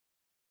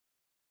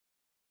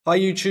Hi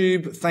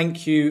YouTube,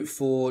 thank you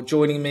for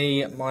joining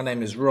me. My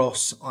name is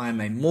Ross. I am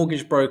a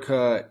mortgage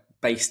broker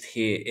based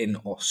here in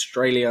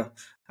Australia,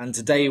 and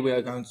today we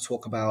are going to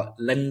talk about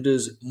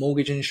lenders'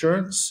 mortgage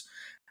insurance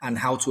and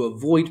how to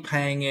avoid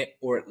paying it,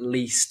 or at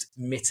least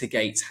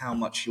mitigate how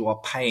much you are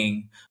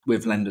paying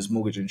with lenders'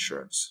 mortgage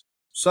insurance.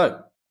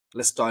 So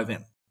let's dive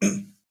in.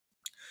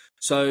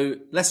 So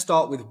let's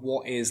start with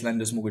what is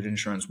lenders mortgage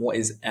insurance. What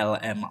is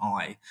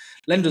LMI?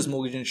 Lenders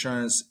mortgage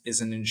insurance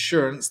is an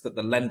insurance that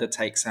the lender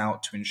takes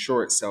out to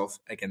insure itself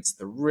against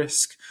the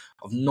risk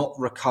of not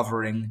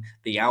recovering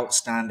the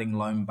outstanding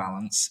loan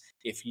balance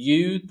if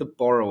you, the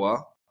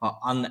borrower, are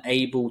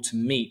unable to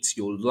meet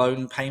your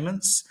loan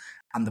payments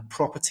and the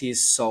property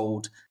is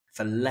sold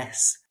for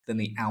less than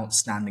the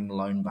outstanding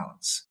loan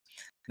balance.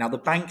 Now, the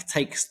bank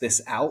takes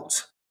this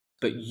out,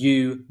 but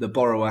you, the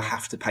borrower,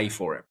 have to pay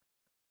for it.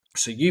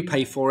 So you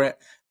pay for it,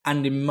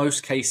 and in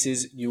most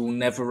cases, you will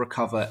never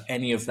recover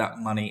any of that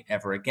money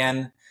ever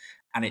again,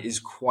 and it is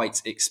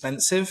quite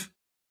expensive.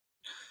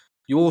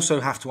 You also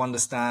have to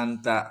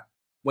understand that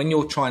when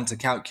you're trying to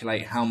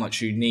calculate how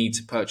much you need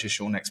to purchase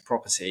your next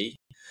property,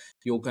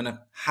 you're going to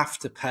have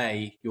to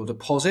pay your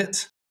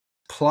deposit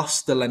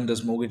plus the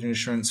lender's mortgage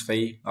insurance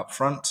fee up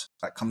front.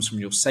 That comes from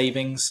your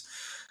savings.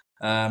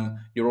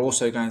 You're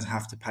also going to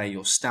have to pay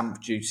your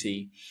stamp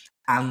duty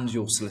and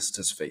your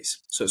solicitor's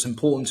fees. So it's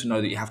important to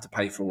know that you have to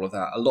pay for all of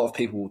that. A lot of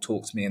people will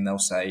talk to me and they'll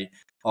say,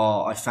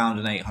 oh, I found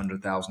an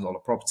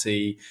 $800,000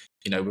 property,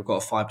 we've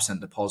got a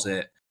 5%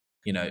 deposit,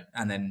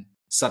 and then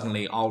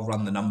suddenly I'll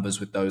run the numbers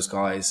with those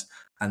guys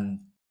and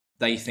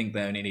they think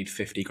they only need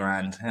 50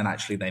 grand and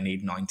actually they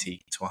need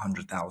 $90,000 to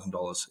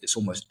 $100,000. It's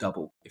almost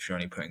double if you're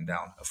only putting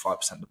down a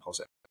 5%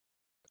 deposit.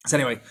 So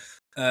anyway,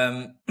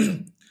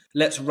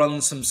 let's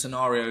run some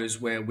scenarios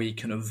where we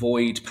can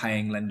avoid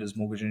paying lenders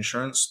mortgage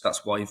insurance.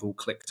 That's why you've all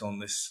clicked on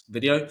this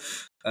video.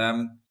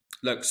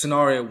 Look,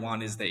 scenario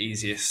one is the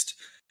easiest.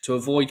 To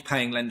avoid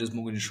paying lenders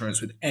mortgage insurance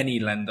with any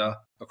lender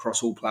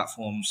across all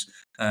platforms,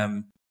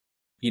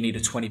 you need a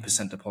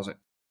 20% deposit.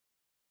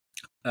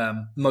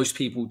 Most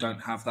people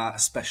don't have that,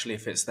 especially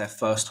if it's their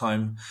first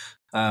home.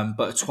 But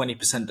a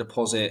 20%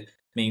 deposit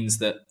means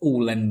that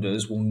all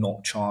lenders will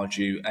not charge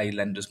you a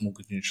lender's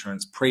mortgage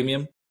insurance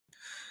premium.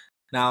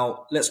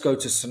 Now, let's go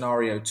to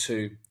scenario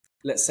two.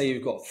 Let's say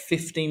you've got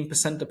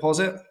 15%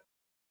 deposit.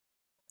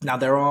 Now,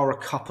 there are a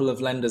couple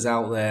of lenders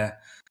out there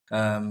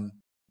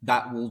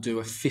that will do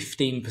a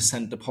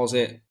 15%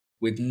 deposit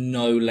with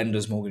no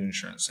lender's mortgage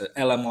insurance. So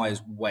LMI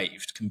is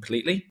waived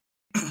completely.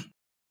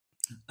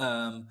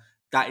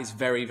 That is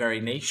very, very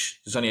niche.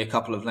 There's only a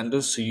couple of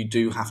lenders, so you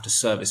do have to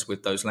service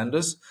with those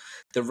lenders.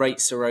 The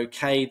rates are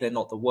okay. They're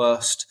not the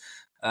worst,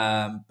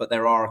 but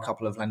there are a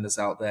couple of lenders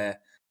out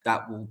there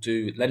that will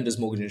do lender's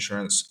mortgage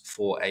insurance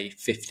for a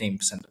 15%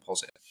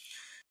 deposit.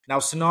 Now,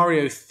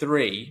 scenario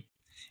three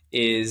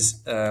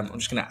is, I'm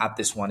just going to add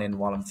this one in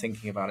while I'm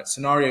thinking about it.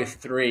 Scenario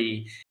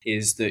three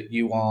is that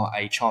you are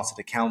a chartered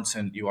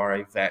accountant, you are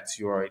a vet,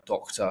 you are a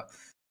doctor,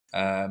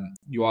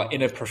 you are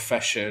in a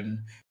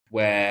profession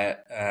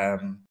where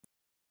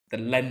the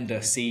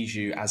lender sees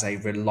you as a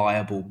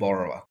reliable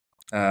borrower.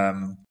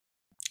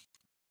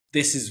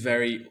 This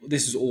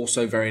is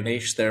also very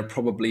niche. There are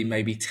probably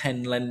maybe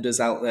 10 lenders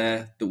out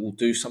there that will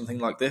do something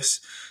like this.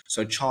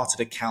 So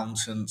chartered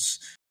accountants,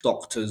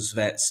 doctors,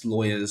 vets,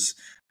 lawyers,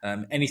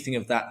 anything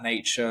of that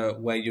nature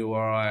where you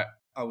are,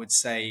 I would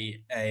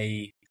say,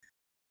 a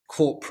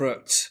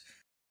corporate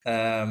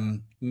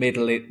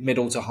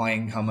middle to high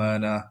income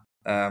earner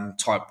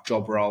type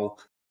job role.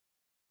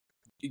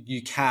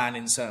 You can,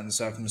 in certain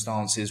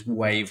circumstances,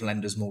 waive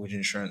lenders mortgage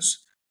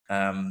insurance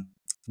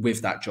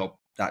with that job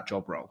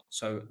role.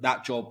 So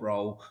that job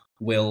role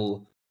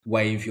will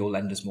waive your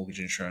lender's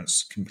mortgage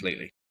insurance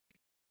completely.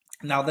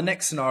 Now, the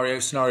next scenario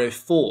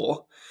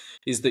four,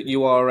 is that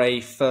you are a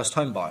first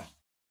home buyer.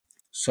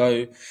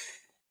 So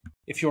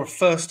if you're a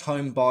first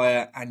home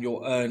buyer and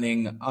you're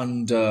earning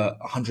under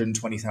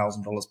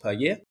 $120,000 per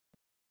year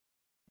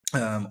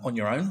on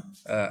your own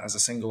as a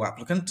single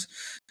applicant,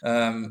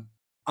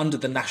 under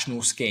the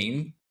national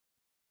scheme,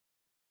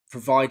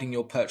 providing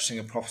you're purchasing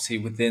a property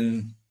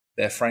within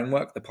their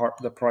framework,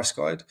 the price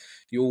guide,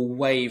 you'll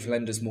waive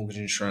lender's mortgage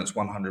insurance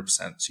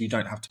 100%, so you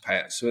don't have to pay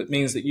it. So it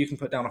means that you can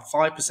put down a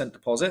 5%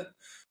 deposit.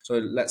 So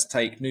let's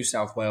take New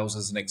South Wales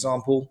as an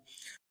example.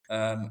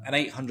 An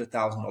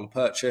 $800,000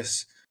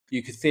 purchase,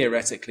 you could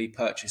theoretically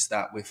purchase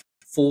that with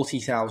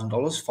 $40,000,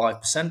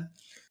 5%,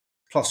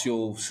 plus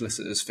your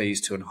solicitor's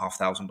fees,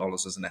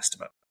 $2,500 as an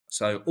estimate.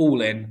 So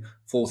all in,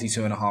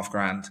 42.5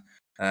 grand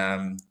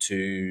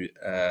to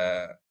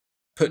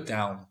put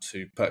down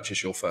to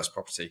purchase your first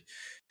property.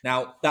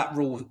 Now, that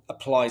rule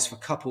applies for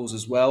couples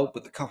as well,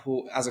 but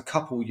as a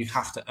couple, you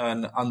have to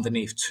earn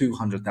underneath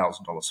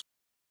 $200,000.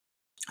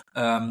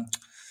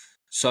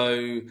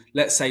 So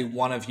let's say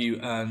one of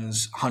you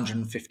earns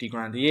 150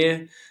 grand a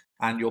year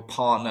and your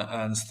partner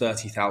earns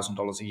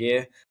 $30,000 a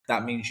year.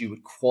 That means you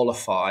would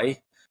qualify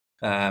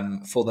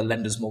for the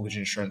lender's mortgage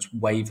insurance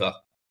waiver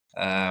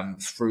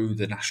through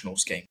the national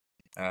scheme.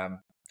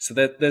 So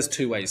there's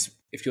two ways.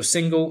 If you're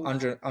single,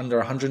 under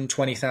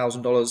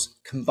 $120,000,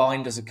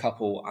 combined as a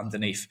couple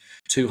underneath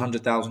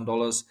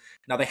 $200,000.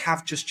 Now they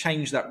have just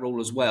changed that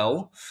rule as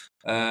well.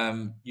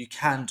 You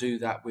can do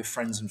that with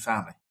friends and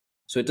family.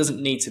 So it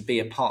doesn't need to be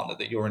a partner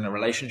that you're in a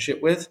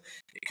relationship with.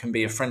 It can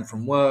be a friend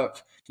from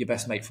work, your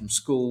best mate from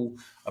school,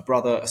 a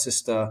brother, a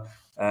sister,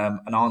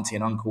 an auntie,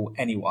 an uncle,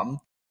 anyone.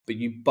 But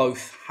you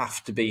both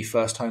have to be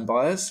first home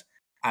buyers.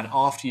 And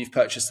after you've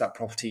purchased that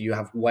property, you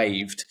have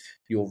waived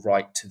your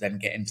right to then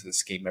get into the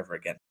scheme ever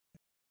again.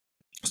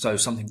 So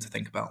something to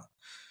think about.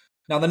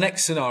 Now, the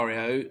next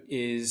scenario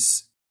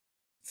is,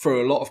 for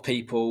a lot of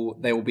people,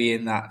 they will be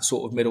in that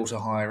sort of middle to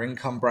higher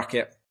income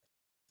bracket.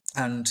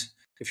 And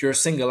if you're a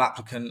single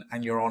applicant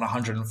and you're on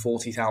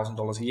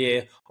 $140,000 a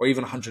year or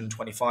even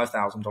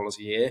 $125,000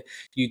 a year,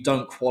 you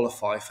don't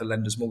qualify for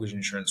lender's mortgage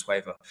insurance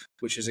waiver,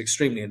 which is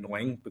extremely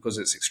annoying because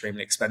it's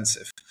extremely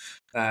expensive.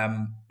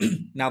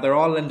 Now, there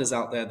are lenders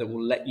out there that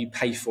will let you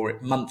pay for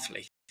it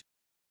monthly.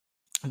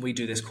 And we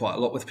do this quite a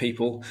lot with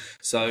people.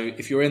 So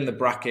if you're in the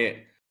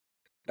bracket,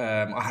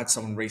 I had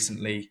someone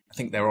recently, I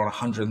think they were on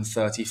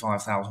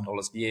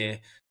 $135,000 a year,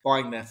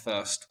 buying their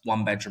first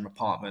one-bedroom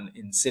apartment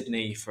in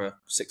Sydney for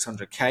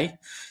 $600K.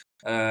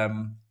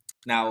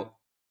 Now,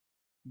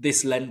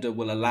 this lender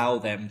will allow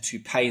them to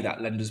pay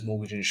that lender's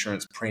mortgage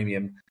insurance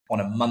premium on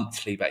a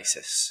monthly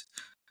basis.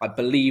 I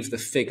believe the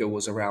figure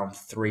was around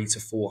 $300 to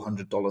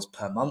 $400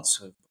 per month,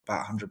 so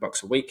about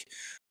 $100 a week.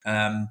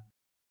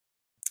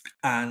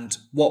 And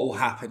what will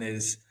happen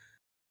is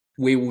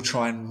we will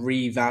try and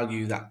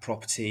revalue that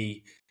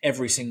property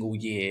every single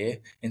year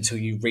until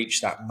you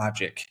reach that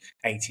magic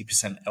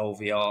 80%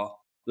 LVR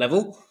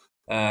level.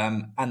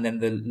 And then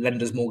the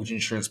lender's mortgage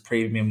insurance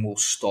premium will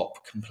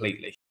stop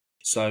completely.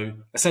 So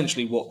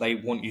essentially what they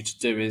want you to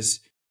do is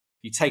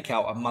you take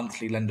out a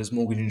monthly lender's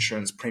mortgage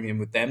insurance premium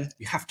with them.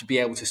 You have to be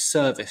able to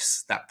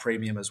service that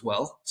premium as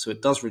well. So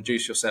it does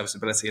reduce your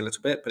serviceability a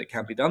little bit, but it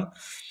can be done.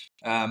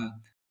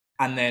 And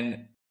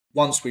then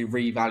once we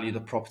revalue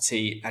the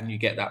property and you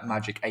get that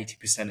magic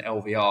 80%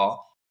 LVR,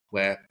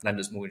 where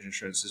lender's mortgage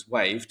insurance is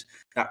waived,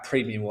 that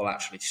premium will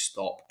actually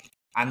stop.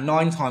 And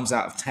 9 times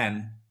out of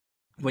 10,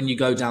 when you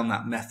go down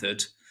that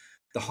method,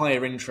 the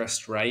higher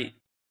interest rate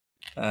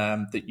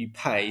that you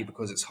pay,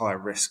 because it's higher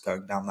risk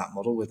going down that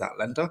model with that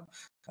lender,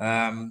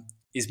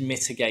 is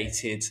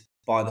mitigated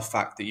by the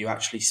fact that you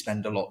actually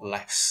spend a lot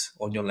less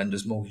on your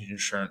lender's mortgage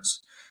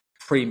insurance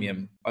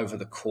premium over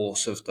the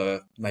course of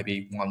the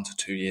maybe 1 to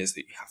 2 years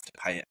that you have to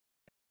pay it.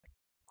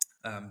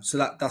 So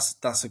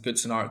that's a good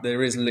scenario.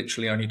 There is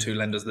literally only 2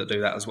 lenders that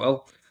do that as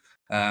well,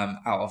 out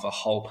of a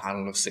whole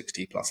panel of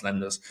 60 plus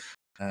lenders.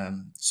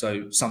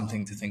 So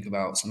something to think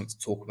about, something to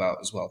talk about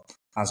as well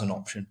as an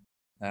option.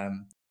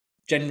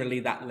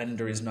 Generally, that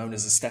lender is known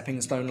as a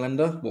stepping stone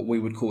lender, what we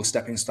would call a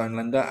stepping stone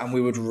lender, and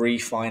we would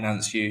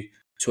refinance you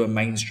to a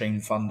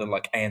mainstream funder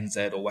like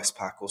ANZ or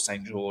Westpac or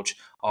St. George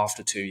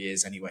after 2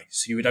 years anyway.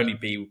 So you would only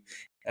be,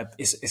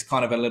 it's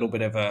kind of a little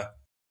bit of a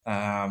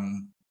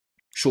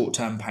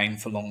short-term pain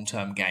for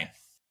long-term gain.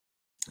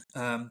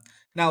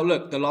 Now,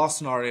 look, the last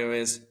scenario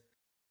is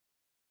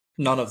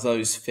none of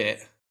those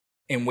fit,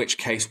 in which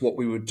case what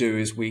we would do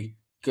is we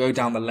go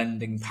down the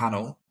lending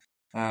panel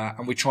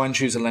and we try and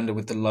choose a lender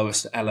with the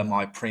lowest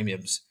LMI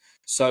premiums.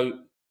 So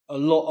a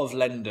lot of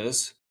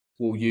lenders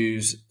will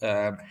use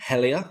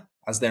Helia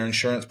as their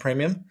insurance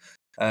premium.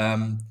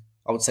 I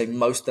would say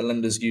most of the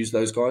lenders use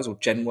those guys, or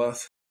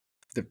Genworth.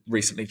 They've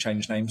recently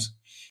changed names.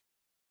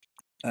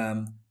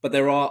 But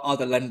there are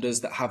other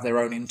lenders that have their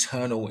own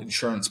internal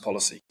insurance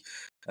policy.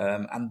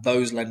 And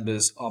those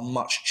lenders are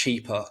much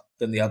cheaper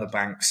than the other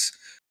banks.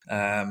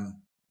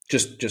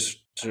 Just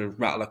to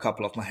rattle a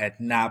couple off my head,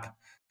 NAB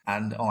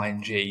and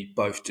ING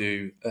both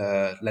do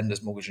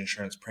lenders' mortgage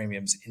insurance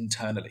premiums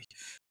internally.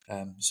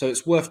 So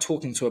it's worth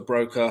talking to a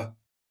broker,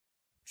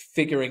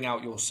 figuring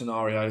out your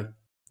scenario,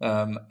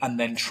 and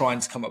then trying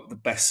to come up with the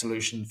best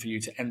solution for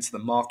you to enter the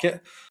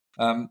market.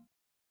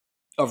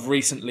 I've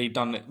recently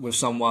done it with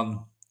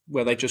someone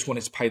where they just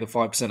wanted to pay the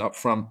 5% up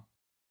front,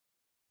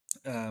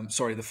 the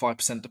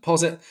 5%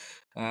 deposit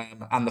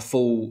and the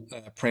full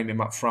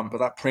premium up front, but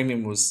that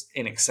premium was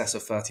in excess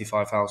of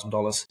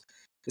 $35,000.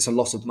 It's a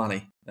lot of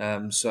money.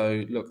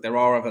 So look, there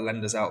are other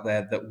lenders out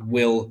there that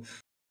will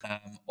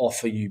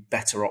offer you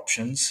better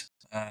options.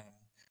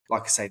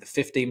 Like I say, the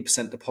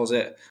 15%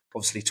 deposit,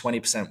 obviously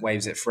 20%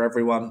 waives it for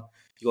everyone.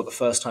 You've got the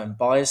first home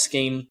buyer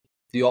scheme,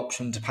 the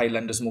option to pay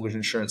lender's mortgage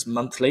insurance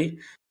monthly.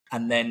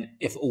 And then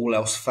if all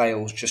else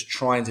fails, just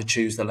trying to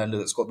choose the lender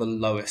that's got the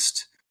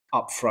lowest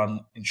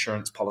upfront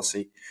insurance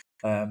policy.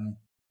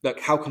 Look,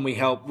 how can we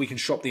help? We can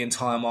shop the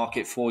entire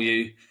market for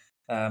you,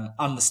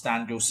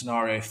 understand your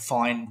scenario,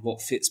 find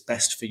what fits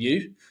best for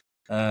you.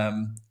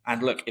 And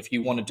look, if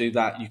you want to do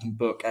that, you can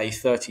book a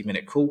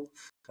 30-minute call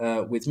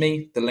with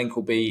me. The link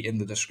will be in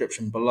the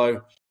description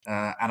below.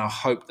 And I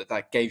hope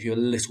that gave you a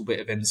little bit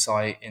of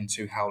insight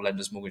into how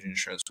lenders' mortgage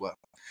insurance work.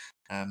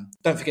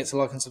 Don't forget to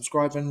like and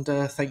subscribe, and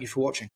thank you for watching.